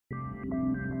Hi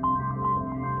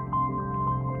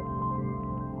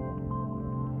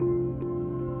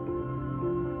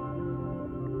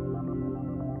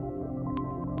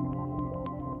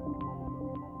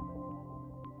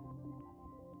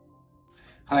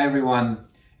everyone,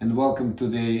 and welcome to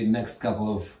the next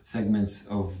couple of segments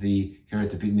of the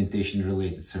keratopigmentation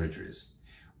related surgeries.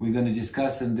 We're going to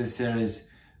discuss in this series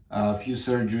a few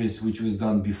surgeries which was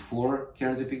done before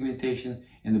keratopigmentation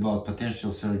and about potential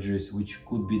surgeries which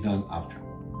could be done after.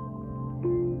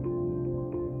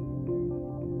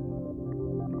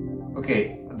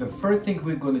 Okay, the first thing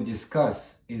we're going to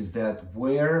discuss is that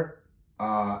where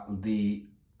the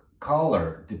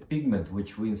color, the pigment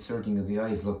which we're inserting in the eye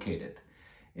is located.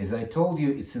 As I told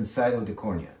you, it's inside of the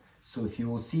cornea. So if you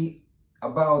will see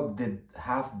about the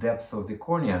half depth of the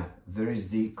cornea, there is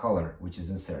the color which is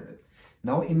inserted.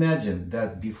 Now imagine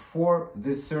that before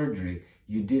this surgery,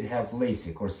 you did have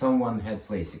Lasik or someone had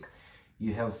Lasik.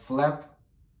 You have flap,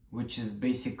 which is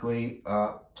basically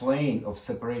a plane of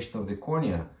separation of the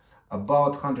cornea,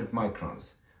 about 100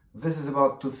 microns. This is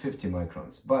about 250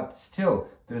 microns, but still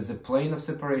there is a plane of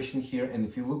separation here. And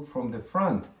if you look from the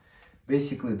front,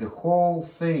 basically the whole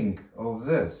thing of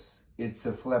this, it's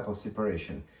a flap of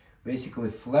separation. Basically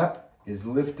flap is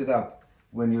lifted up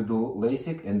when you do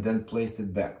Lasik and then placed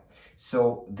it back.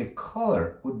 So the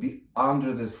color would be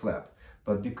under this flap,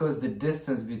 but because the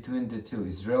distance between the two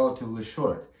is relatively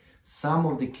short, some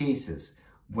of the cases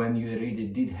when you already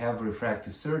did have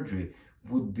refractive surgery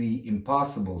would be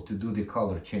impossible to do the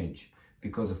color change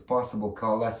because of possible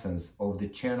coalescence of the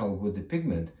channel with the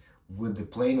pigment with the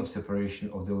plane of separation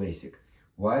of the Lasik.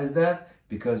 Why is that?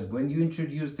 Because when you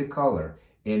introduce the color,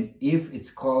 and if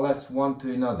it's coalesced one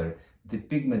to another, the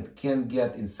pigment can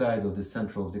get inside of the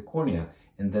central of the cornea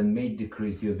and then may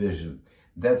decrease your vision.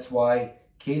 That's why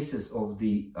cases of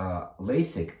the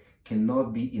Lasik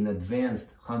cannot be in advance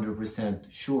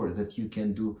 100% sure that you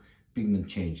can do pigment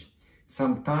change.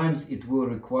 Sometimes it will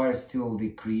require still the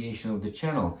creation of the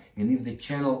channel, and if the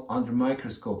channel under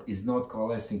microscope is not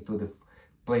coalescing to the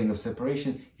plane of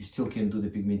separation, you still can do the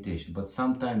pigmentation, but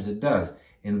sometimes it does,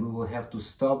 and we will have to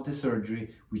stop the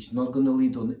surgery, which is not going to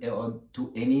lead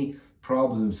to any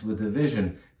problems with the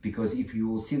vision, because if you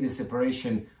will see the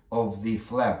separation of the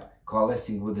flap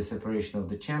coalescing with the separation of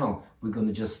the channel, we're going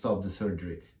to just stop the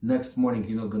surgery. Next morning,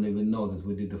 you're not going to even know that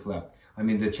we did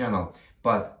the channel.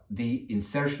 But the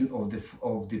insertion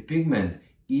of the pigment,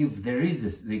 if there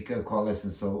is the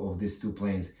coalescence of these two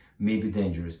planes, may be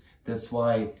dangerous. That's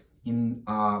why in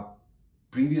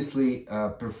previously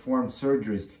performed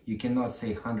surgeries, you cannot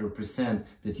say 100%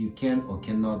 that you can or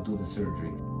cannot do the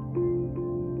surgery.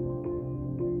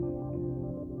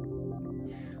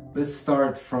 Let's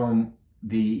start from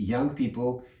the young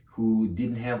people who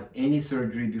didn't have any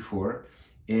surgery before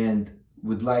and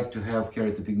would like to have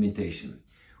keratopigmentation.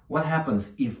 What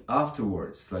happens if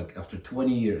afterwards, like after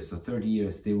 20 years or 30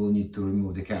 years, they will need to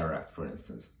remove the cataract, for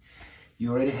instance?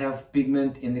 You already have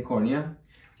pigment in the cornea,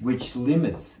 which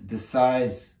limits the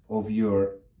size of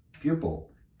your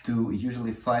pupil to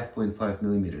usually 5.5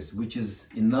 millimeters, which is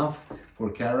enough for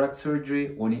cataract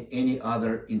surgery or any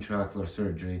other intraocular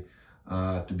surgery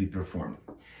to be performed.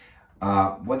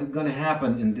 What is going to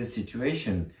happen in this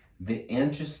situation, the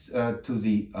entrance to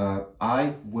the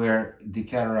eye where the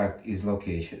cataract is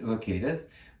located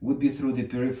would be through the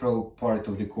peripheral part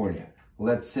of the cornea,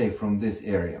 let's say from this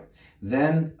area.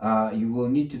 Then you will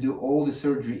need to do all the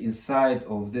surgery inside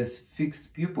of this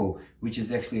fixed pupil, which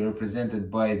is actually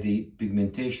represented by the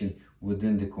pigmentation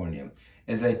within the cornea.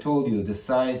 As I told you, the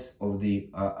size of the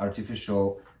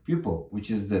artificial pupil, which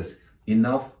is this,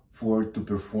 enough to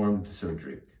perform the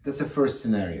surgery. That's the first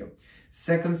scenario.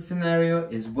 Second scenario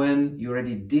is when you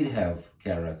already did have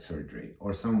cataract surgery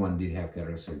or someone did have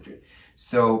cataract surgery.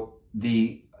 So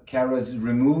the cataract is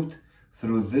removed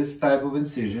through this type of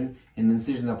incision, an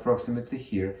incision approximately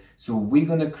here. So we're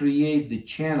going to create the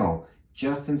channel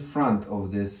just in front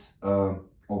of this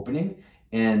opening,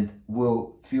 and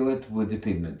we'll fill it with the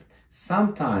pigment.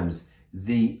 Sometimes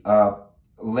the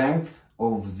length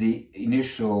of the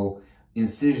initial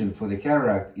incision for the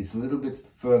cataract is a little bit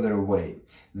further away.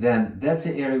 Then that's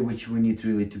an area which we need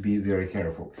really to be very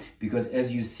careful, because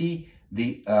as you see,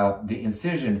 the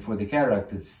incision for the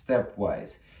cataract is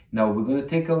stepwise. Now we're going to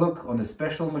take a look on a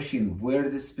special machine where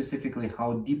this specifically,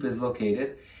 how deep is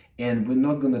located, and we're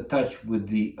not going to touch with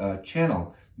the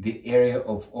channel the area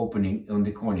of opening on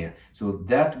the cornea. So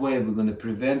that way we're going to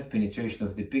prevent penetration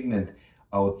of the pigment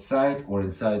outside or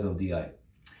inside of the eye.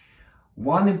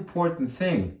 One important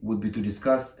thing would be to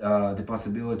discuss the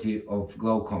possibility of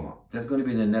glaucoma. That's going to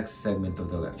be in the next segment of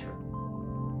the lecture.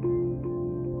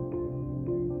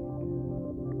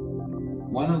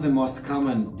 One of the most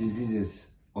common diseases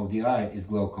of the eye is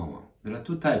glaucoma. There are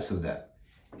two types of that.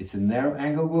 It's a narrow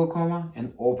angle glaucoma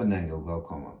and open angle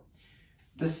glaucoma.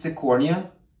 This is the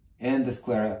cornea and the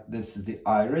sclera. This is the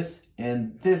iris,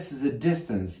 and this is the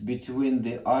distance between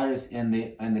the iris and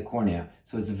the cornea.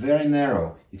 So it's very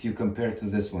narrow if you compare to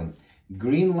this one.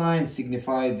 Green lines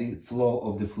signify the flow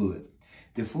of the fluid.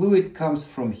 The fluid comes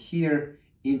from here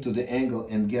into the angle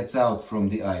and gets out from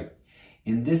the eye.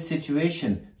 In this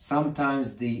situation,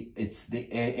 sometimes the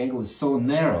angle is so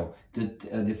narrow that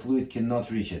the fluid cannot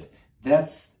reach it.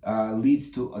 That leads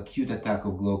to acute attack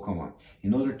of glaucoma.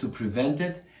 In order to prevent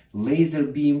it, laser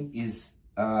beam is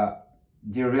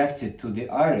directed to the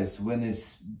iris when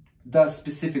it does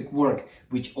specific work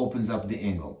which opens up the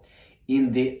angle.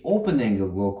 In the open angle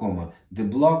glaucoma, the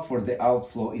block for the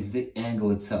outflow is the angle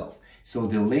itself. So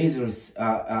the laser is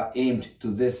aimed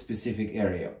to this specific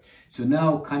area. So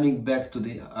now coming back to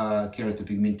the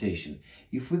keratopigmentation.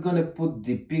 If we're going to put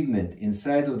the pigment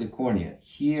inside of the cornea,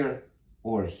 here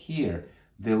or here,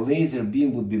 the laser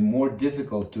beam would be more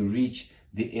difficult to reach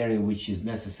the area which is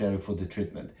necessary for the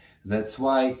treatment. That's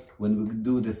why when we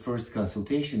do the first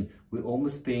consultation, we're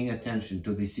almost paying attention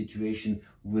to the situation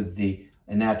with the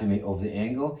anatomy of the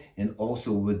angle and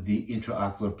also with the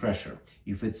intraocular pressure.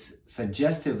 If it's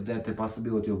suggestive that the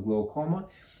possibility of glaucoma,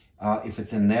 if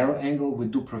it's a narrow angle, we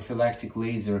do prophylactic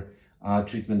laser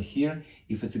treatment here.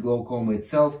 If it's a glaucoma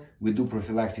itself, we do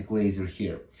prophylactic laser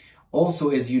here. Also,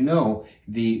 as you know,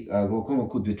 the glaucoma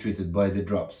could be treated by the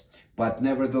drops. But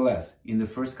nevertheless, in the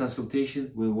first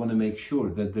consultation, we want to make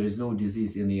sure that there is no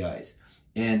disease in the eyes.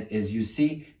 And as you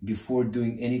see, before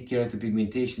doing any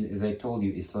keratopigmentation, as I told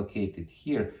you, is located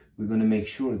here, we're going to make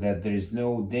sure that there is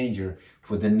no danger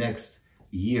for the next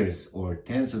years or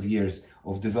tens of years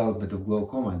of development of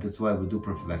glaucoma, and that's why we do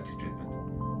prophylactic treatment.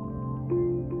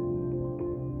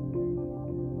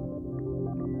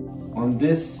 On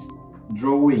this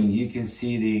drawing, you can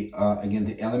see the again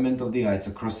the element of the eye. It's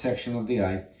a cross section of the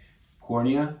eye: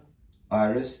 cornea,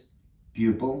 iris,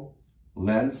 pupil,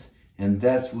 lens, and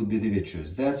that would be the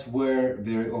vitreous. That's where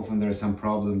very often there are some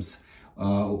problems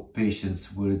of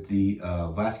patients with the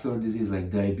vascular disease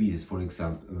like diabetes, for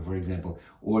example,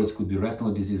 or it could be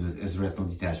retinal disease as retinal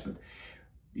detachment.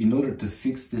 In order to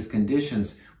fix these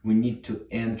conditions, we need to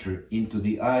enter into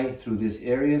the eye through these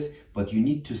areas, but you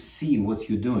need to see what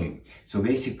you're doing. So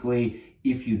basically,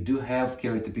 if you do have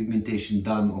keratopigmentation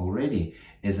done already,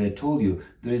 as I told you,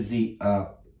 there is the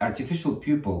artificial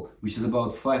pupil, which is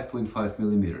about 5.5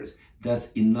 millimeters.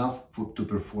 That's enough to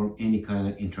perform any kind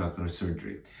of intraocular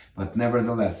surgery. But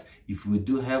nevertheless, if we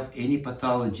do have any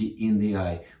pathology in the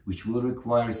eye, which will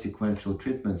require sequential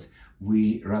treatments,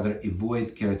 we rather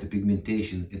avoid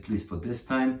keratopigmentation, at least for this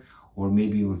time, or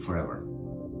maybe even forever.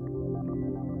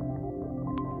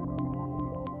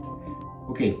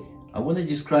 Okay, I want to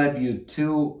describe you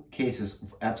two cases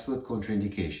of absolute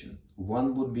contraindication.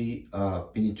 One would be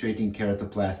penetrating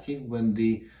keratoplasty, when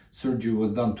the surgery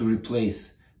was done to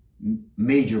replace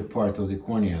major part of the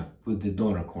cornea with the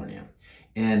donor cornea.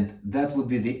 And that would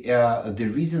be the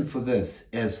reason for this.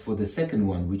 As for the second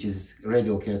one, which is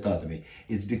radial keratotomy,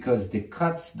 it's because the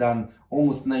cut's done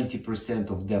almost 90%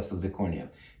 of depth of the cornea.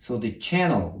 So the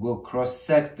channel will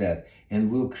cross-sect that and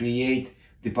will create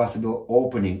the possible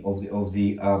opening of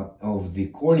the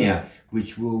cornea,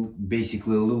 which will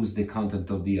basically lose the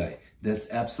content of the eye.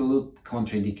 That's absolute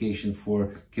contraindication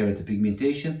for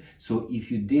keratopigmentation. So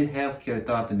if you did have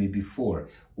keratotomy before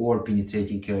or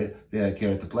penetrating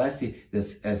keratoplasty,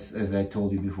 that's, as I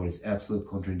told you before, it's absolute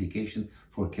contraindication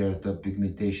for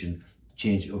keratopigmentation,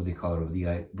 change of the color of the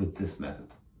eye with this method.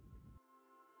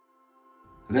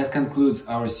 That concludes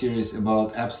our series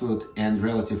about absolute and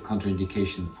relative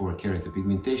contraindication for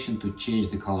keratopigmentation to change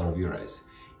the color of your eyes.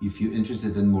 If you're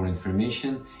interested in more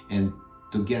information and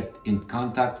to get in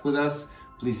contact with us,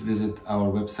 please visit our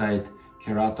website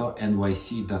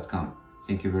keratonyc.com.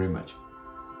 Thank you very much.